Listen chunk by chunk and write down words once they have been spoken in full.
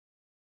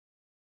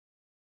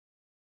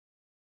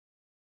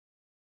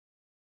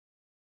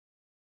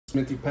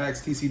Minty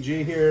Packs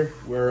TCG here,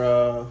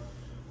 where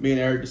me and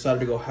Eric decided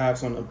to go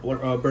halves on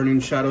a Burning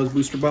Shadows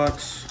booster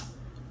box.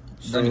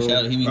 Burning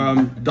Shadow, you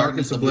mean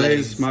Darkness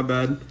Ablaze, my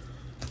bad.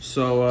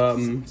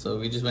 So so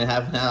we just went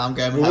half and half. I'm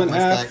grabbing we half went my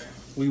half. stack.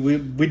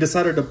 We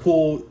decided to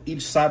pull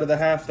each side of the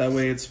half, that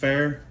way it's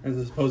fair,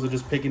 as opposed to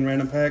just picking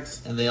random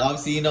packs. And then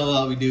obviously, you know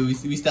what we do,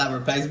 we stab our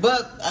packs.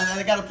 But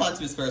I got a plot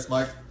twist first,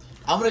 Mark.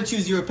 I'm going to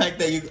choose your pack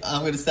that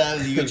I'm going to stab,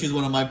 and you can choose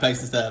one of my packs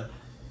to stab.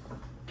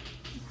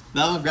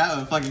 Now I'm going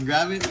to fucking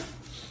grab it.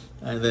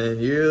 And then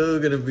you're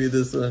going to be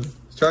this one.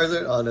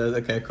 Charizard? Oh, no.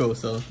 Okay, cool.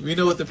 So we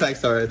know what the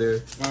packs are right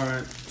there.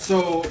 Alright,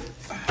 so...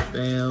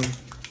 Bam.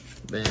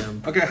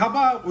 Bam. Okay, how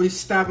about we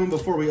stab them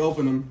before we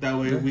open them? That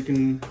way we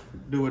can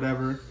do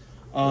whatever.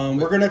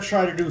 We're going to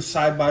try to do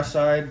side by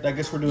side. I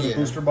guess we're doing a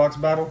booster box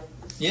battle.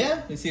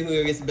 Yeah, we see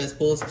who gets the best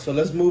pulls. So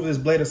let's move this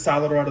Blade of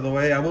Salador out of the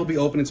way. I will be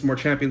opening some more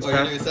Champions You're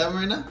going to stab him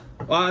right now?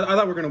 Well, I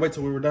thought we were going to wait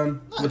till we were done.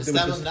 No, just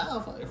stab him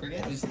now. I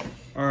forget.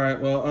 Alright,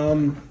 well,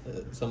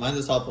 So mine's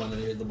the top one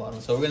here at the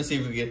bottom. So we're going to see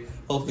if we can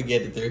hopefully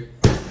get it through.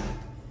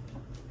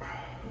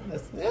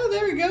 Yeah,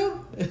 there we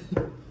go.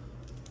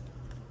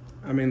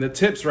 I mean, the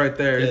tip's right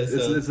there. Yeah,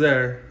 it's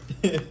there.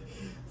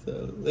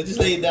 So let's just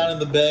lay it down in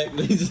the back.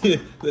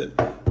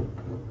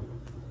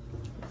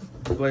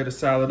 Blade of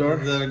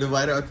Salador. The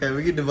divider. Okay,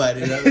 we can divide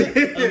it. That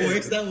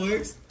works. That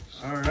works.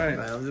 All right. All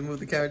right, let's move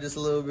the camera just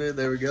a little bit.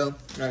 There we go. All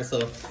right, so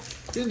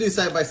we're gonna do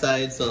side by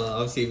side. So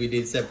obviously, if we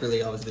did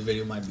separately, obviously the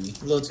video might be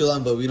a little too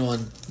long, but we don't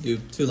want to do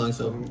too long.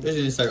 So we're just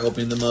gonna start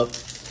opening them up.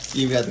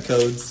 You've got the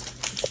codes.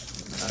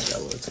 I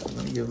got a little.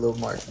 Let me give a little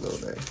mark a little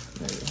there.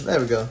 There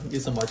we go.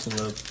 Get some marks in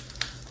love.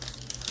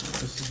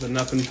 This is the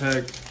nothing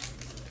pack.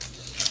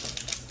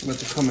 I'm about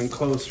to come in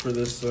close for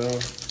this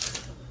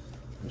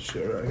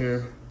shit right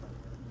here.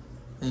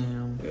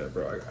 Yeah,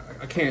 bro,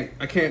 I can't.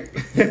 I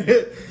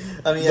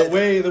mean,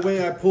 the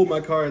way I pull my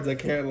cards, I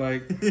can't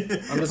like.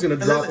 I'm just gonna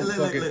drop them.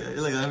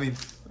 Look, I mean,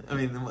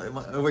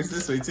 it works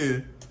this way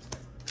too.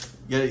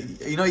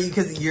 You know,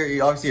 because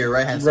you're obviously your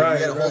right hand, so you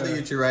gotta hold it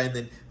with your right and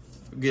then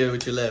get it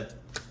with your left.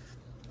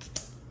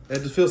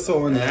 It just feels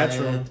so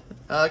unnatural.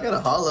 I got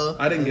a hollow.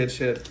 I didn't get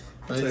shit.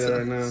 I'll tell you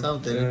right now.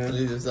 Something. At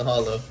least it's a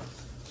hollow.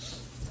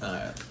 All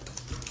right.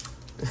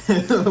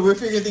 We're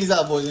figuring things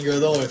out, boys and girls.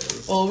 Don't worry.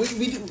 Oh,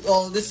 we do.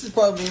 Oh, this is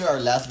probably our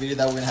last video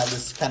that we're gonna have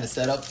this kind of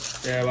setup.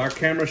 Yeah, well, our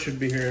camera should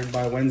be here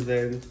by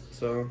Wednesday,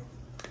 so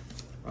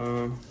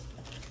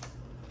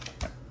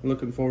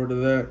looking forward to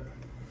that.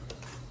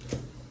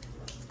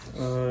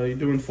 You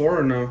doing 4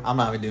 or no? I'm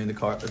not even doing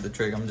the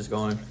trick. I'm just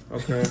going.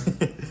 Okay.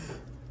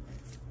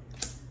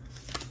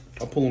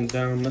 I'll pull them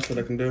down. That's what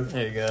I can do.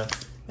 There you go.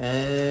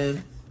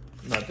 And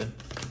nothing.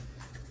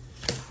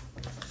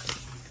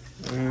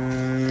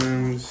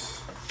 And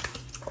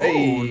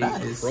hey,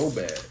 nice.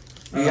 throwback.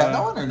 You got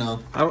that one or no?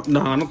 I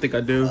don't think I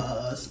do.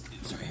 It's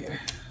right here.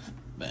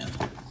 Bam.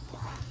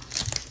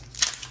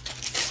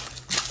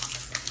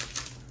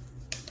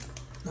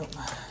 Nope.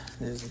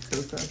 There's a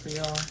code card for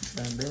y'all.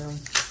 Bam, bam.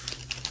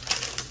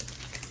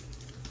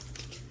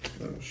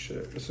 Oh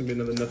shit! This will be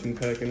another nothing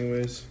pack,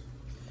 anyways.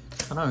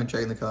 I'm not even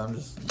checking the code. I'm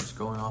just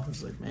going off.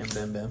 It's like bam,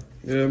 bam, bam.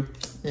 Yeah.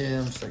 Yeah,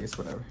 I'm just like it's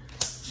whatever.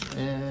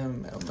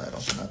 And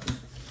metal, nothing.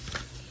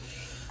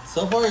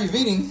 So far, you're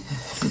beating.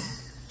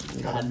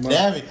 God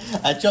damn it!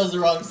 I chose the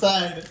wrong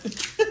side.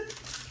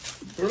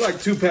 We're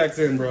like 2 packs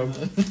in, bro.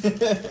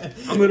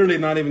 I'm literally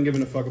not even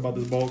giving a fuck about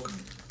this bulk.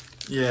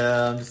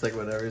 Yeah, I'm just like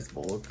whatever. It's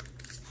bulk.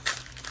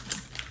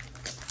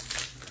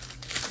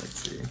 Let's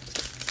see.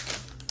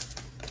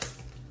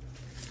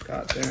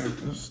 God damn,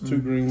 there's 2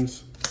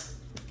 greens.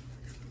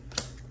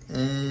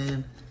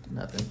 And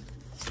nothing.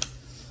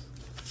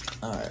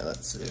 All right,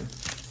 let's see.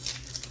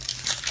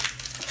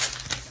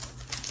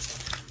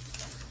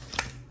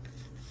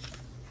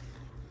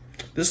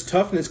 This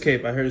toughness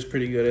cape I heard is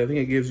pretty good. I think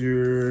it gives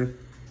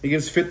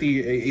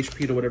 50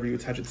 HP to whatever you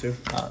attach it to.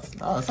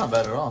 No, that's not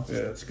bad at all. Yeah,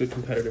 it's a good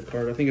competitive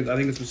card. I think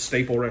it's a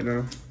staple right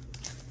now.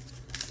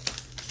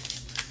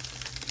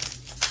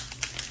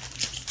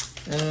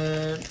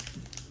 And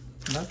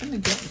nothing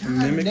again.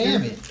 God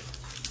damn it.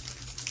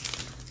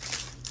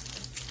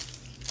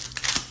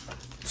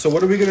 So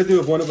what are we gonna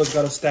do if one of us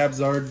got a stab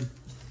Zard?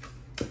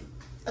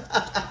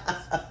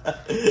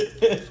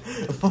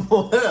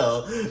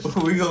 Well,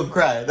 we gonna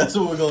cry. That's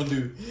what we're gonna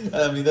do.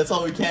 I mean, that's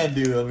all we can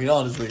do. I mean,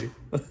 honestly.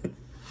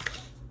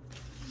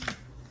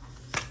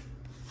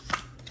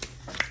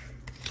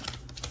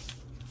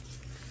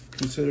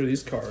 Consider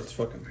these cards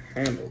fucking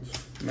handled,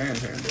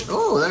 manhandled.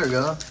 Oh, there we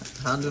go.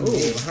 Houndoom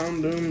V.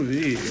 Houndoom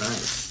V.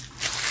 Nice.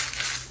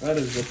 That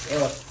is what's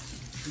up.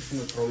 I'm just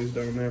gonna throw these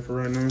down there for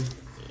right now.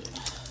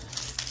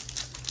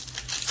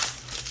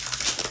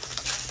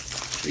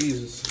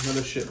 Jesus,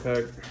 another shit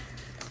pack.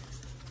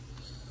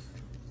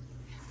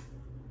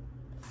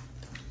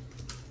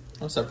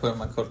 I'm gonna start putting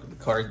my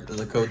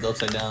the codes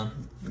upside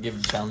down. Give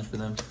it a challenge for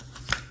them.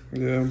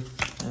 Yeah.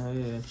 Oh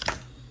yeah.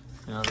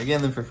 You know, they're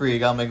getting them for free. You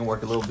gotta make them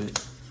work a little bit.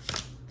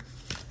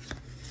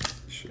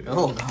 Shit.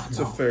 Oh God, It's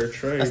no. a fair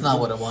trade. That's not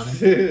what I wanted.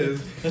 It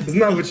is. It's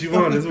not what you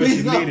wanted. It's what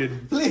Please, you no.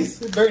 needed. Please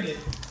burn it.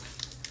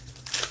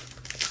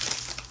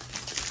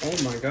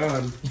 Oh my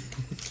god.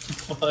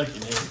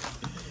 Fucking hell.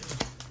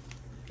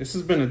 This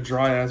has been a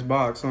dry ass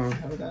box, huh?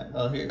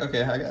 Oh, here.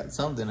 Okay, I got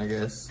something, I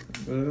guess.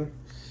 Yeah.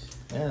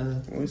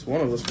 At least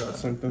one of us got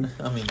something.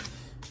 I mean,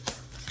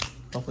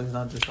 hopefully it's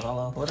not just a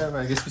hollow. Whatever,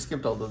 I guess we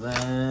skipped all of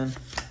that.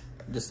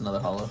 Just another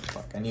hollow.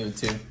 Fuck, I knew it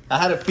too. I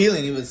had a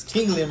feeling it was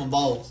tingling in my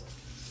balls.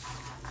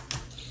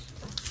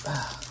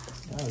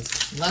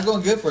 It's not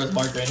going good for us,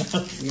 Mark, right now.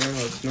 No,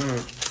 it's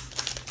not.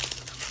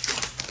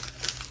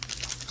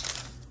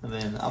 And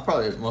then I'll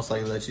probably most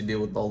likely let you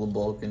deal with all the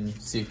bulk and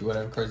see if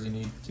whatever cards you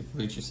need to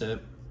complete your set.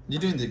 You're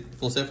doing the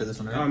full set for this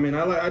one, right? I mean,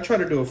 I try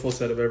to do a full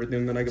set of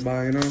everything that I can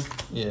buy, you know?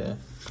 Yeah.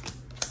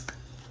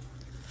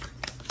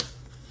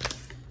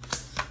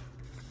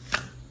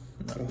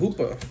 A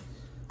hoopa.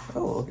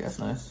 Oh, okay, that's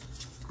nice.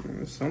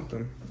 It's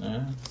something.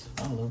 Yeah,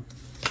 I don't know.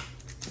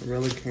 I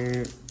really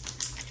can't.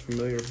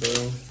 Familiar,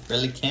 bro.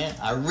 Really can't.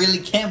 I really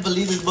can't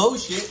believe this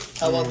bullshit.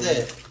 How about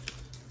that?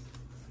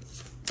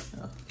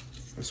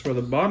 I swear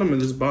the bottom of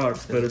this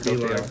box better be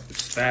like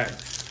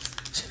stacked.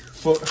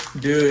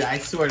 Dude, I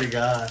swear to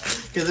God.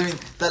 Because, I mean,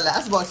 the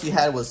last box you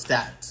had was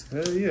stacked.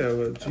 Hell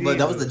yeah. But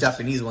that was the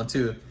Japanese one,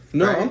 too.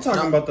 No, right? I'm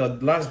talking about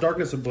the last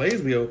Darkness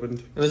Ablaze we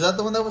opened. Was that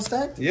the one that was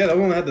stacked? Yeah, that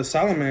one that had the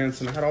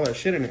Salamence and it had all that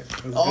shit in it.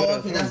 Oh,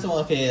 okay, that's the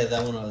one. Okay, yeah,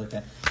 that one.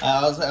 Okay.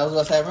 I was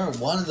about to say, I remember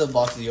one of the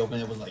boxes you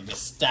opened, it was like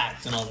just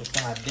stacked, and I was like,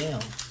 God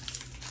damn.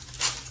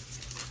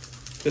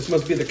 This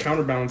must be the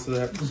counterbalance to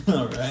that.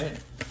 All right.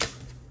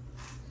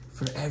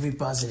 For every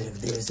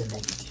positive, there's a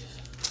negative.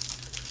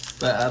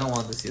 But I don't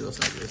want to see those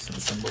negatives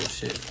and some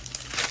bullshit.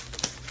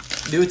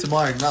 Do it to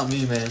Mark, not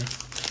me, man.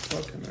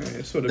 Fucking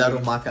it's sort of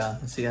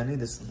Darumaka. See, I need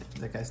this.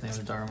 That guy's name is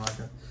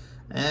Darumaka.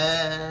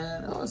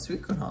 And oh,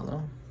 sweet corn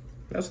hollow.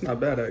 That's not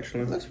bad,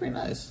 actually. It looks pretty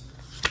nice.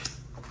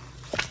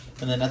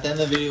 And then at the end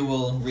of the video,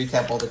 we'll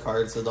recap all the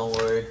cards, so don't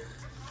worry.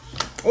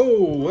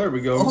 Oh, there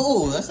we go.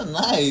 Oh, that's a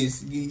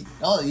nice.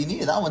 Oh, you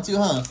needed that one too,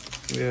 huh?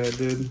 Yeah, I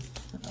did.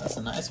 That's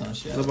a nice one,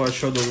 shit. I love how I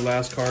showed those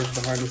last cards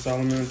behind the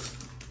Salamence.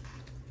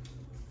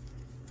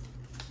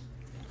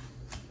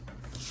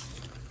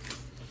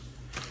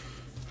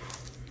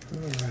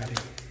 Alrighty.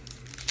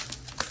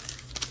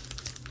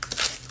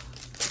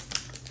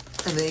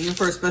 And then even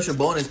for a special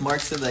bonus,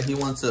 Mark said that he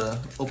wants to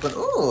open.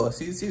 Oh,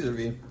 Caesar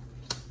V.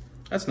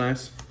 That's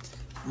nice.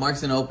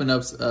 Mark's gonna open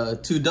up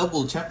 2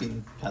 double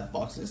champion path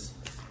boxes.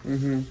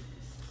 Mm-hmm.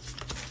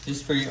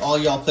 Just for all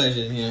y'all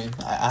pleasure, you know.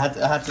 I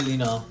had to, you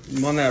know.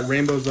 I'm on that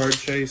Rainbow Zard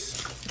chase.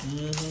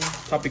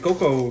 Mm-hmm.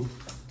 Tapicoco.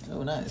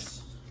 Oh,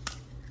 nice.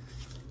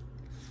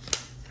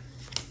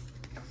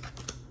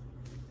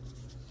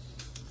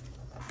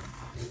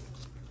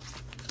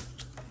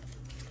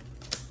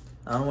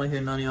 I don't want to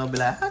hear none of y'all be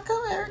like, how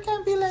come Eric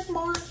can't be like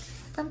Mark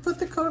and put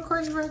the code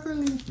cards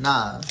regularly?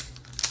 Nah.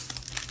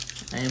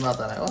 I ain't about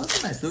that. Like, oh,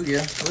 that's a nice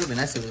Lugia. It would have been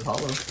nice if it was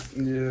hollow.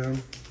 Yeah.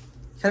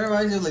 Kind of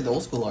reminds you of like the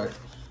old school art.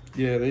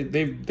 Yeah,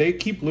 they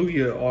keep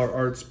Lugia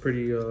arts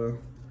pretty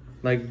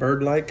like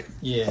bird-like.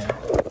 Yeah.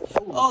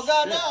 Oh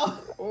God, no!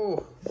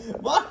 Oh,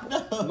 What?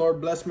 No!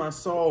 Lord bless my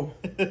soul.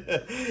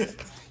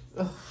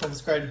 Oh, I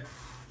was cried.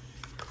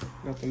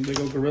 Got them big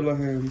old gorilla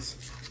hands.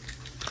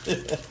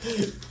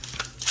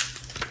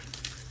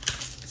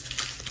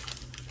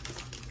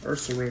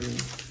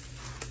 Ursaring.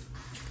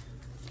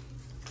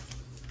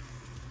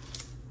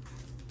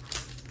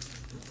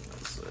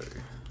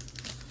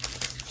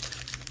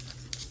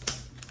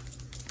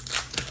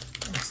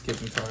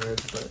 Skipping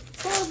cards, but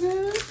it's all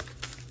good.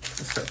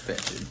 Let's start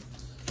fetching.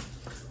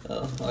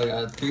 Oh, I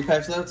got 3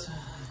 packs left.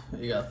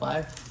 You got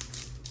 5?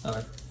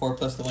 4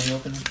 plus the one you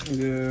opened?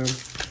 Yeah.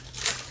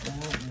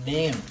 God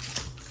damn.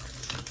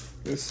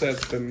 This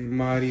set's been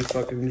mighty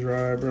fucking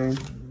dry, bro.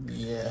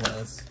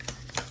 Yes.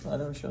 I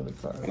don't show the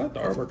card. I like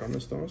the artwork on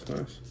this though, it's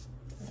nice.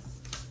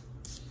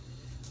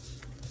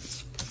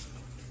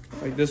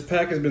 Like this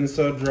pack has been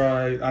so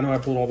dry. I know I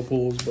pulled all the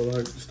pulls, but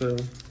like still.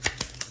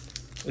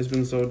 It's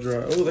been so dry.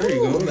 Oh, there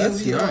you go.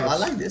 That's nice. I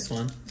like this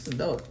one. This is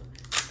dope.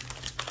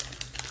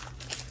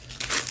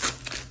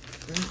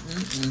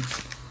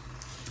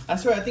 I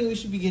swear, I think we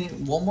should be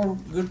getting one more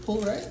good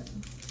pull, right?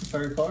 If I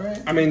recall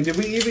right. I mean, did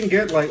we even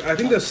get like? I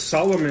think the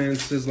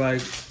Salamence is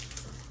like.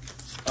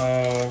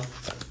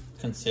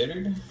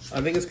 Considered?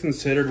 I think it's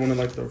considered one of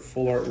like the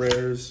full art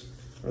rares,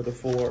 or the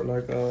full art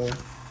like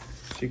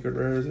secret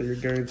rares that you're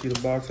guaranteed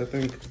a box. I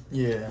think.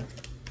 Yeah.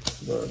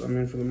 But I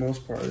mean, for the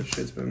most part, this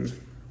shit's been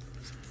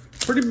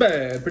pretty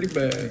bad. Pretty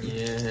bad.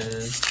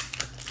 Yeah.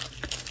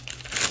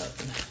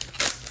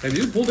 Have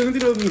you pulled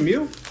anything other than the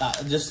Mew?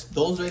 Just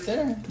those right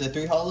there. The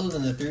 3 hollows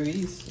and the 3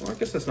 V's. Well, I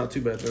guess that's not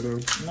too bad then. No,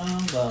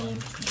 but I mean,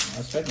 I was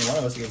expecting one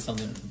of us to get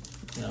something,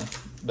 you know,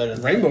 better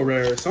than Rainbow that.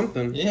 rare or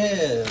something.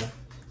 Yeah.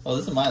 Oh,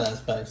 this is my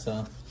last pack,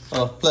 so.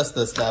 Oh, plus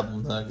the stab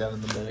ones that I got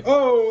in the bag.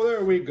 Oh,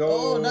 there we go.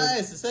 Oh,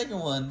 nice. The second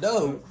one.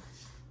 Dope.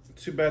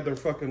 Too bad they're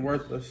fucking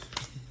worthless.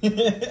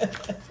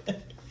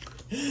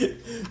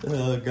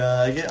 Oh,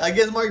 God. I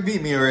guess Mark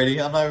beat me already.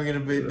 I'm not even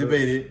going to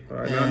debate it. All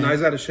right, now he's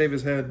got to shave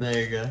his head. There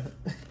you go.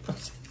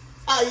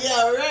 Ah,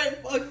 yeah, right.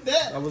 Fuck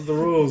that. That was the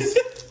rules.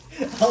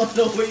 don't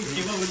know where you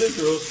came up with this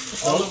rule.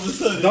 All of a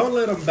sudden. Don't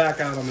let them back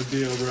out on the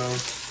deal, bro.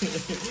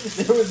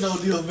 There was no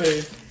deal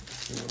made.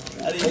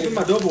 Open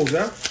my doubles,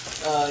 yeah?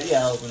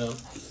 Yeah, I'll open up.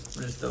 I'm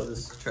gonna just throw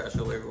this trash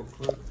away real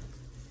quick.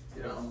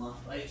 Get it on my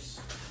face.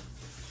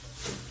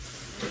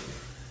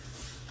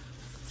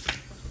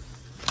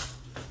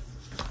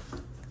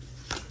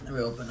 Let me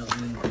open up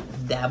my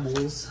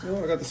dabbles.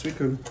 Oh, I got the sweet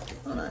code.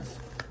 Oh, nice.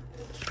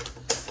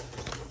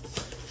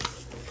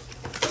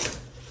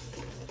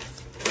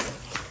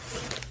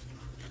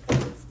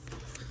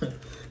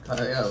 I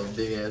got a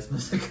big ass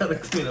mess. I gotta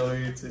clean over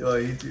here too. Oh,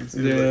 you too.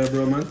 Yeah,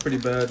 bro, mine's pretty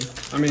bad.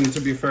 I mean,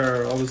 to be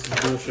fair, all this is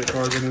bullshit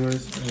cards,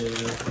 anyways. Yeah.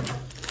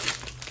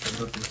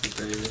 Nothing too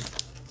crazy.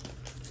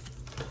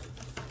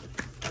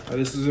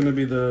 This is gonna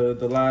be the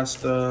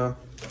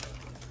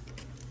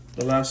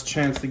last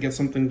chance to get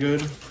something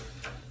good.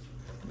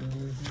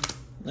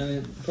 I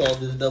mean, put all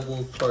these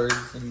double cards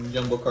and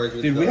jumbo cards.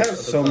 With Dude, we have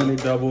so many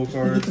double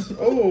cards.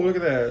 Oh, look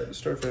at that.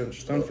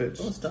 Starfish. Stunfish.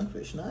 Oh,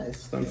 Stunfish.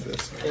 Nice.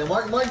 Stunfish. Yeah,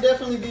 Mark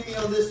definitely beat me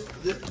on this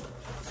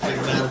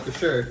battle for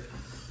sure.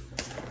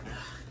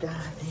 God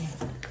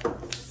damn.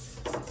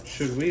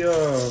 Should we,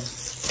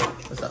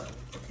 What's up?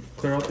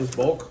 clear out this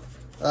bulk?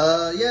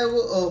 Yeah,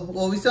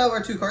 well, we still have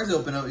our 2 cards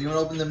open up. You want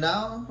to open them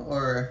now,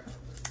 or?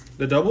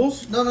 The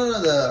doubles? No,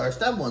 our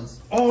stab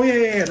ones. Oh,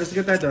 yeah. Let's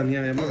get that done.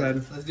 Yeah, my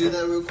bad. Let's do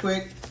that real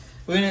quick.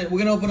 We're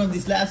gonna open up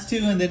these last 2,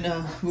 and then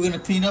we're gonna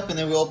clean up, and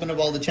then we'll open up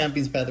all the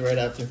Champions Path right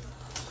after.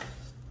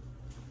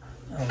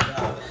 Oh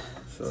god.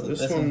 So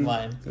this one's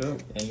mine.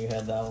 Yep. And you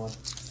had that one.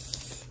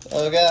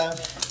 Oh god.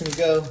 Here we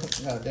go.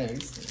 Oh dang,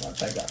 it's not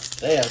that got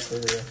stabbed for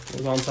real. It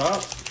was on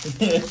top.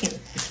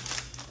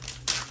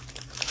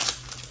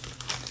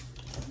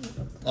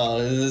 Oh,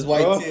 this is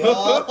white too.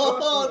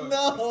 Oh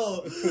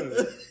no.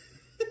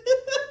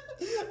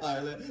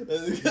 Alright,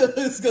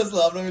 let's go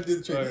slow. I'm not gonna do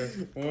the trick.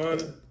 Okay.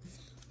 1,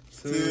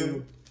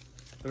 2,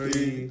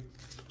 3,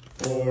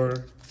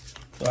 4,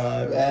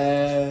 5,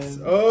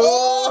 and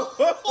oh!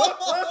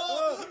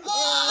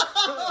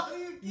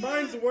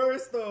 Mine's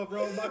worse though,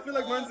 bro. I feel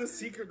like mine's a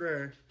secret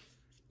rare.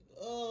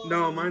 Oh.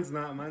 No, mine's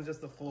not. Mine's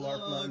just a full art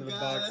from under the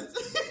box.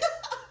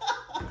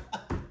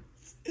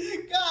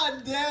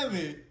 God damn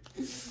it.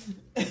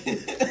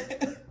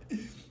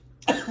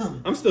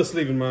 I'm still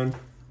sleeving mine.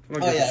 Oh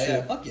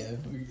yeah, fuck yeah.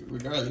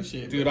 Regardless,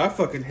 shit. Dude, I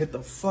fucking hit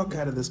the fuck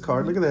out of this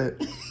card. Look at that.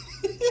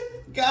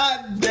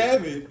 God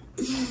damn it.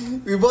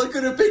 We both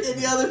could have picked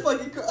any other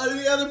pack.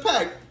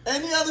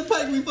 Any other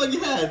pack we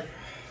fucking had.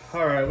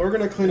 Alright, we're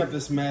gonna clean up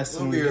this mess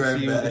and We'll be right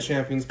see you with back. the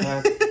Champions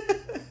Pack.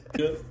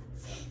 Good.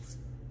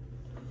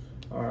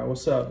 Alright,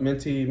 what's up?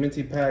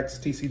 Minty Packs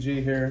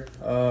TCG here.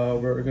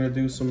 We're gonna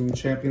do some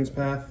Champions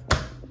Path.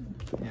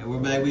 Yeah, we're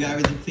back. We got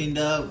everything cleaned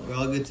up. We're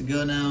all good to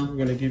go now. We're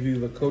gonna give you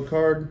the code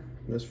card.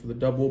 That's for the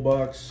double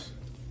box.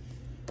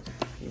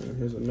 And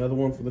here's another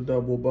one for the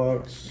double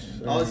box.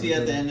 Obviously,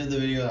 at the end of the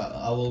video,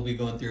 I will be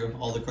going through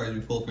all the cards we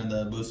pulled from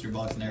the booster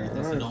box and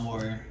everything, so don't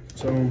worry.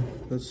 So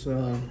let's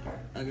I'm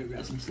gonna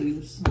grab some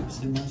sleeves.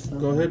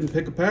 go ahead and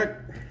pick a pack.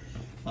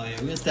 Oh yeah,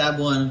 we're gonna stab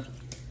one.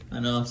 I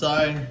know, I'm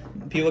sorry.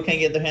 People can't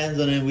get their hands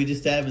on it. We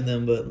just stabbing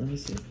them, but let me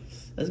see.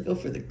 Let's go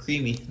for the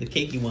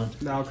cakey one.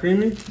 Now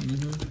creamy.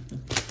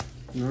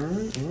 Mm-hmm. All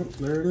right, well,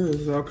 there it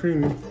is, all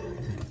creamy.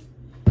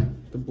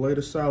 The blade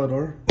of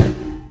Saladar.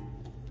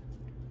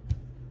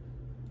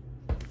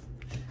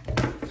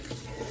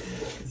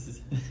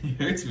 It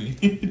hurts me.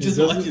 Just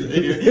watching the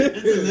video.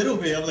 It's a little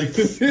bit. I'm like,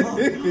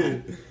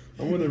 oh.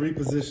 I'm gonna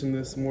reposition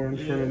this more in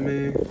front of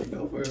me.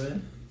 Go for it,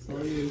 man. It's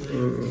all you.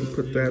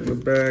 Put that in the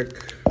back.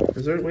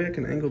 Is there a way I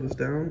can angle this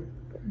down?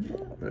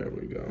 There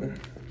we go.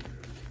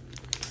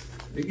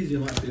 You can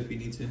zoom out too if you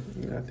need to.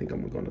 Yeah, I think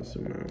I'm gonna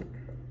zoom out.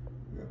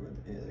 Yeah,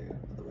 there you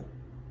go.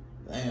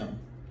 Damn.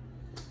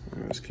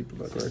 Let's keep it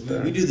like right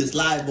there. We do this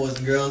live, boys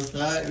and girls.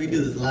 Alright, we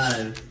do this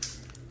live.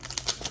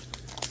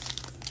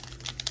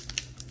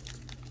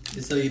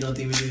 Just so you don't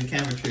think we do the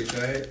camera tricks,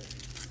 alright?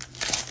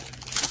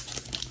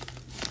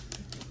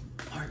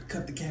 Alright,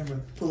 cut the camera.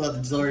 Pull out the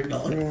Zord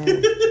dog.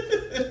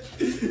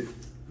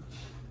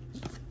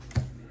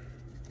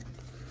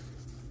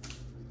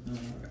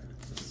 Alright,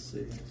 let's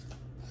see.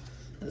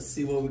 Let's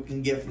see what we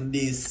can get from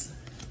these.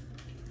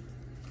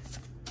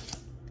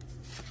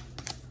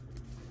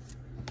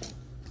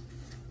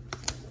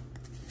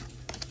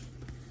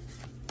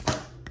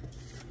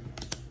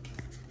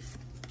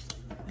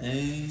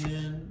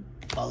 And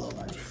follow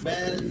my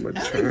man.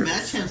 How many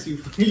match champs you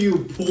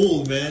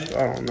pulled, man?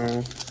 I don't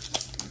know.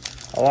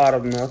 A lot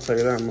of them, I'll tell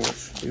you that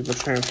much. These are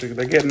champs,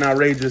 they're getting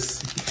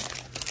outrageous.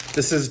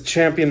 This is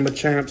champion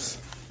Machamps.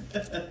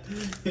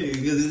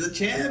 Because he's a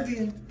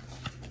champion.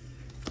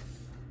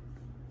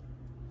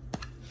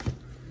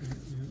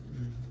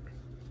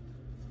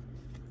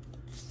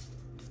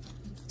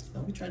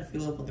 Don't be trying to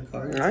fill up on the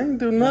cards. I ain't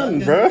do nothing,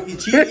 bro. He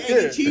cheated.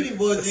 Hey, he cheated,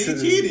 boys. He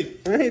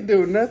cheated. I ain't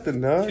do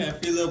nothing, dog. Trying to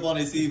fill up on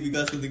it, see if he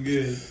got something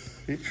good.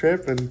 He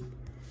tripping.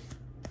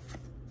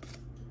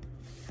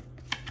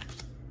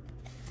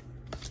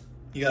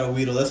 He got a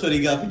Weedle. That's what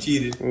he got for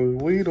cheating.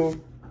 Weedle.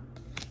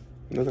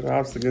 Look at the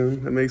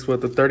Obstagoon. That makes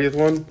what, the 30th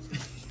one?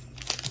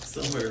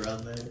 Somewhere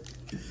around there.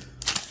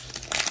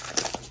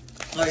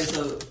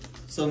 Alright,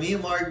 so me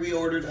and Mark, we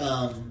ordered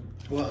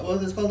what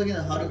was this called again?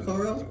 A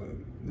Hanukoro?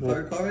 If I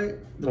recall right?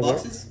 The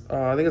boxes?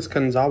 I think it's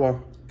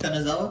Kanazawa.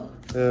 Kanazawa?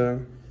 Yeah.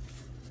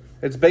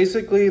 It's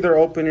basically they're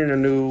opening a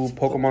new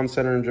Pokemon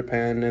Center in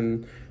Japan,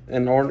 and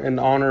in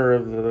honor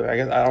of the, I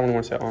guess I don't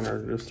want to say honor,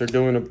 they're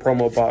doing a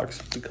promo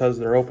box because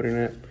they're opening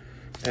it,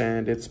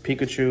 and it's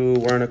Pikachu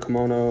wearing a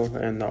kimono,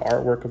 and the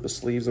artwork of the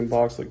sleeves and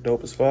box look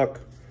dope as fuck.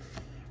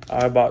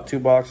 I bought 2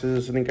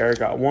 boxes. I think Eric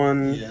got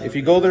 1. Yeah, if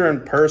you go there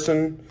in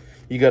person,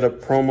 you get a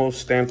promo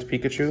stamped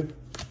Pikachu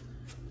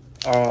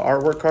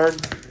artwork card,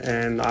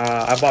 and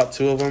I bought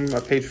 2 of them. I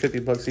paid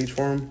 $50 each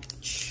for them.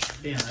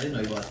 Damn, I didn't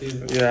know you bought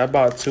 2. Yeah, I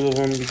bought 2 of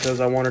them because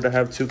I wanted to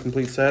have 2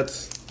 complete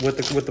sets with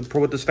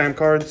the stamp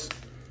cards.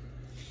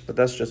 But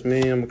that's just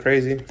me. I'm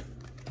crazy.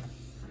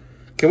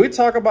 Can we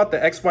talk about the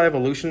XY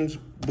Evolutions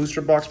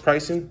booster box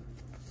pricing?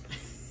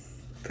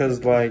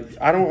 Because, like,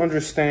 I don't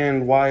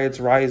understand why it's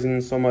rising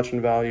so much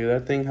in value.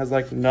 That thing has,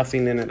 like,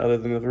 nothing in it other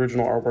than the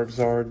original artwork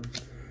Zard.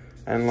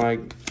 And,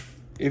 like,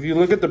 if you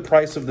look at the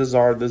price of the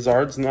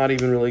Zard's not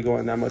even really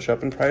going that much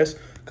up in price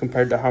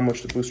compared to how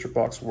much the booster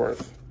box is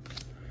worth.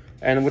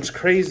 And what's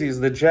crazy is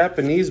the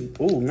Japanese...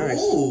 Ooh, nice.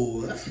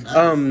 Ooh, that's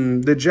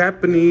nice. The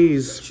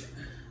Japanese...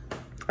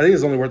 I think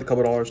it's only worth a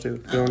couple dollars, too,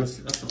 to be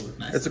honest. That's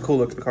nice. It's a cool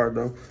looking card,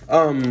 though.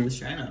 The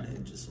shine on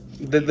it just...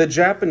 The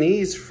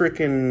Japanese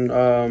freaking...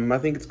 I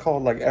think it's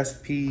called, like,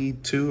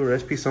 SP2 or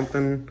SP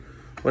something.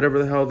 Whatever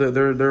the hell their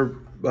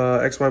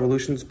XY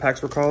Evolutions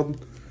packs were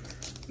called.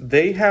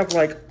 They have,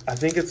 like... I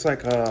think it's,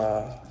 like,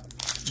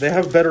 they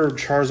have better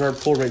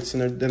Charizard pull rates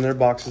in their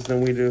boxes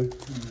than we do.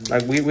 Mm-hmm.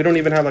 Like, we don't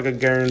even have, like, a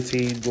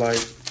guaranteed, like...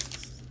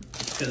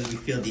 Because we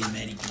feel the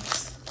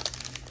Americans.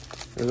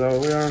 Is that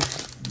what we are?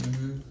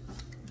 Mm-hmm.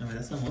 I mean,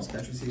 that's how most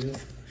countries see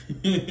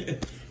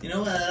it. You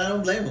know what? I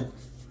don't blame them.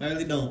 I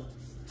really don't.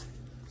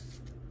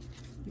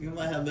 You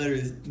might have better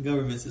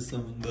government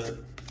system, but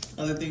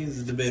other things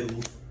is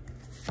debatable.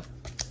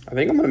 I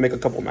think I'm going to make a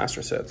couple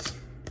master sets.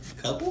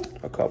 A couple?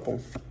 A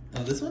couple.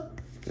 Oh, this one?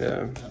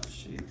 Yeah. Oh,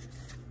 shit.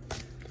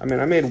 I mean,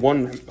 I made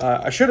one.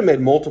 I should have made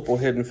multiple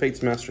Hidden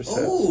Fates master sets.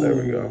 Oh. There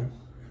we go.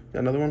 Got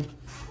another one?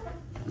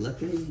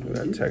 Luckily. Look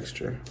at that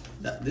texture.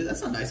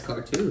 That's a nice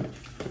card, too.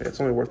 Yeah, it's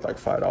only worth like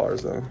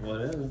 $5, though.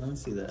 Whatever. Let me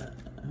see that.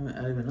 I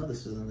didn't even know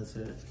this was on this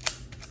set.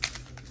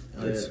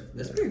 Oh, yeah.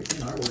 That's pretty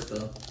clean artwork,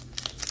 though.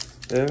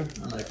 Yeah.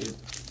 I like it.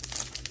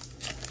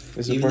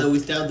 Even though we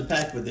stabbed the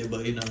pack with it,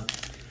 but you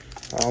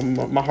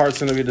know. My heart's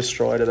gonna be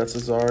destroyed if that's a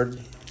Zard.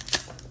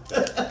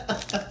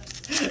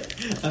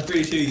 I'm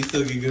pretty sure you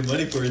still get good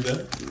money for it,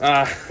 though.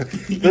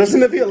 There's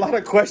gonna be a lot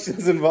of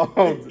questions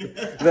involved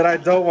that I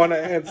don't want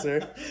to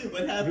answer.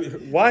 What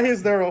happened? Why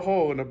is there a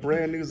hole in a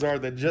brand new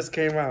Zard that just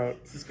came out?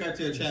 Subscribe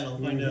to the channel,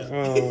 find out.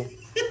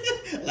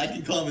 Like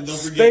and comment, don't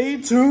forget.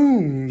 Stay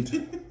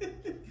tuned.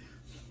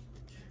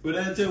 But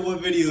until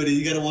what video it is,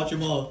 you gotta watch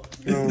them all.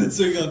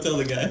 So you're gonna tell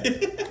the guy.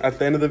 At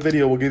the end of the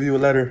video, we'll give you a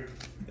letter.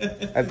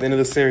 At the end of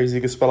the series,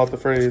 you can spell out the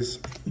phrase.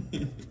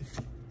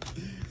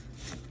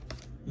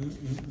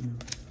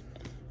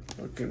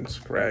 Fucking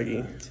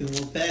scraggy. 2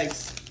 more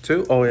packs.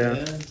 2? Oh, yeah.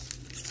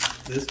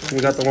 This one. We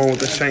got the one with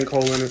the shank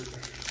hole in it.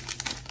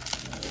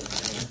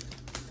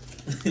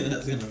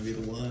 That's gonna be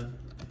the one.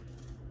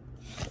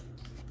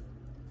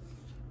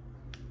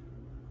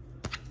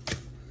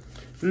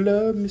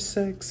 Love me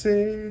sexy.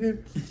 I'm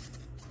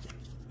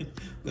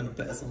gonna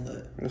pass on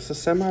that. It's a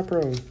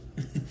semi-pro.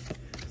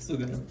 Still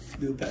gonna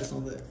do a pass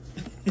on that.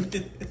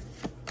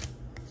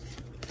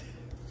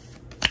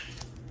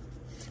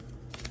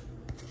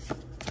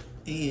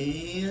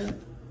 And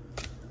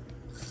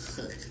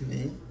sucks,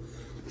 man.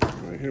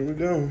 Alright, here we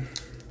go.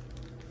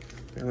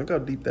 Man, look how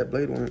deep that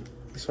blade went.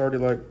 It's already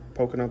like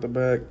poking out the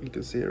back. You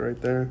can see it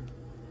right there.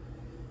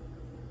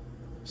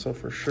 So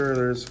for sure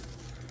there's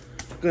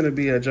gonna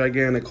be a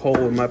gigantic hole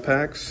in my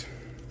packs.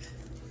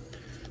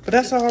 But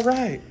that's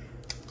alright.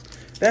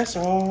 That's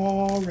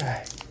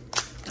alright.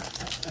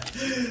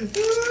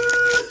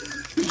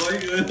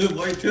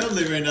 Mark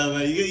trembling right now,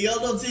 man. Y'all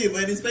don't see it,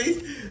 but in his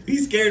face,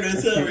 he's scared of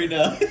himself right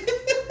now.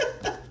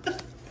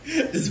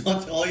 Just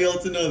want all y'all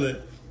to know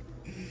that.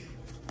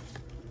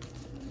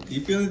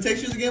 You feeling the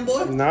textures again,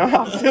 boy?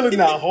 Nah, I'm feeling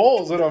that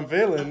hole is what I'm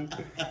feeling.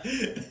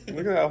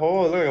 Look at that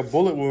hole. It looks like a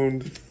bullet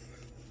wound.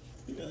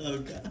 Oh,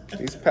 God.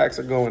 These packs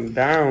are going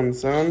down,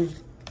 son.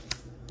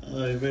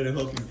 Oh, you better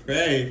hope and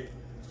pray.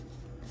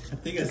 I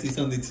think I see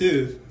something,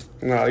 too.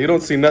 No, you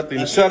don't see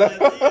nothing. Shut up.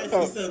 I think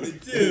I see something,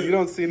 too. You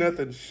don't see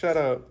nothing. Shut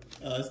up.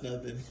 Oh, it's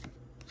nothing.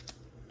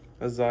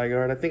 A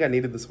Zygarde. I think I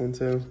needed this one,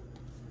 too.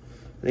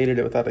 I needed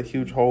it without a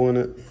huge hole in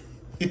it.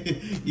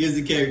 Here's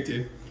the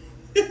character.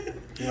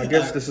 I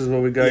guess this is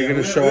what we got. You're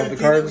going to show off the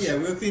cards? Yeah,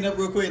 we'll clean up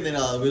real quick, and then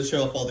we'll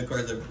show off all the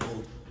cards that we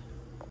pulled.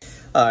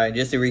 Alright,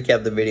 just to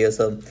recap the video.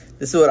 So,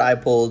 this is what I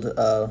pulled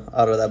out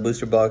of that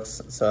booster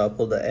box. So, I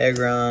pulled the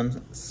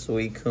Aggron,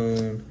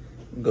 Suicune,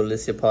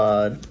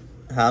 Golisopod,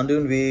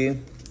 Houndoom V,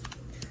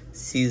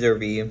 Caesar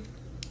V,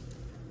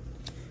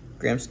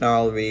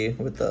 Grimmsnarl V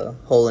with the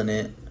hole in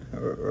it.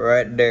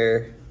 Right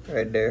there.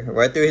 Right there.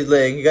 Right through his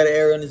leg. He got an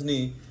arrow on his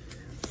knee.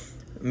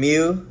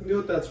 Mew. You know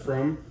what that's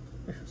from?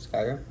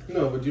 Skyrim?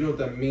 No, but do you know what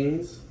that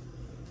means?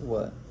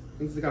 What? It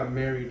means they got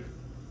married.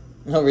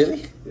 Oh,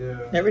 really?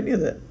 Yeah. Never knew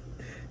that.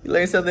 You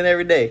learn something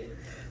every day.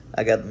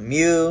 I got the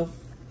Mew,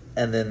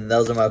 and then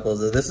those are my pulls.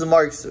 This is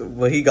Mark's,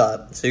 what he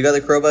got. So you got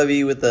the Crobat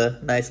V with the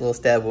nice little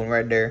stab one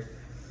right there.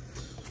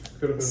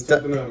 Could have been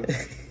something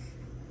else.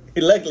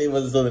 Luckily it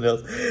wasn't something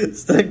else.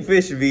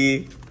 Stunkfish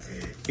V.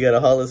 You got a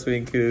Hollow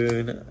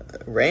Suicune,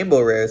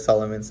 Rainbow Rare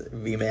Solomon's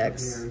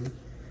VMAX.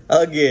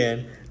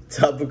 Again,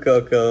 Tapu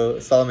Koko,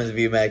 Solomon's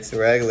VMAX,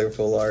 regular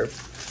full art.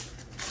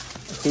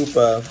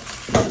 Hoopa,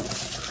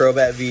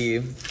 Crobat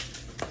V.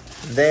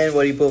 Then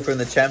what he pulled from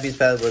the Champions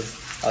Path was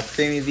a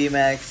Creamy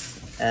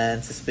VMAX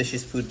and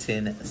Suspicious Food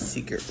Tin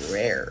Secret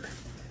Rare.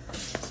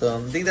 So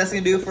I think that's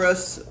going to do it for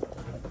us.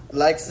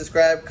 Like,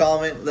 subscribe,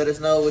 comment, let us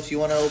know what you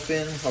want to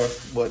open or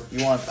what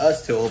you want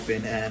us to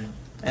open. And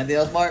anything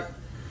else, Mark?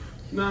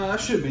 Nah,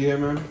 that should be it,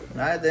 man.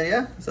 Alright then,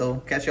 yeah.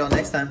 So catch y'all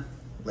next time.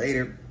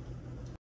 Later.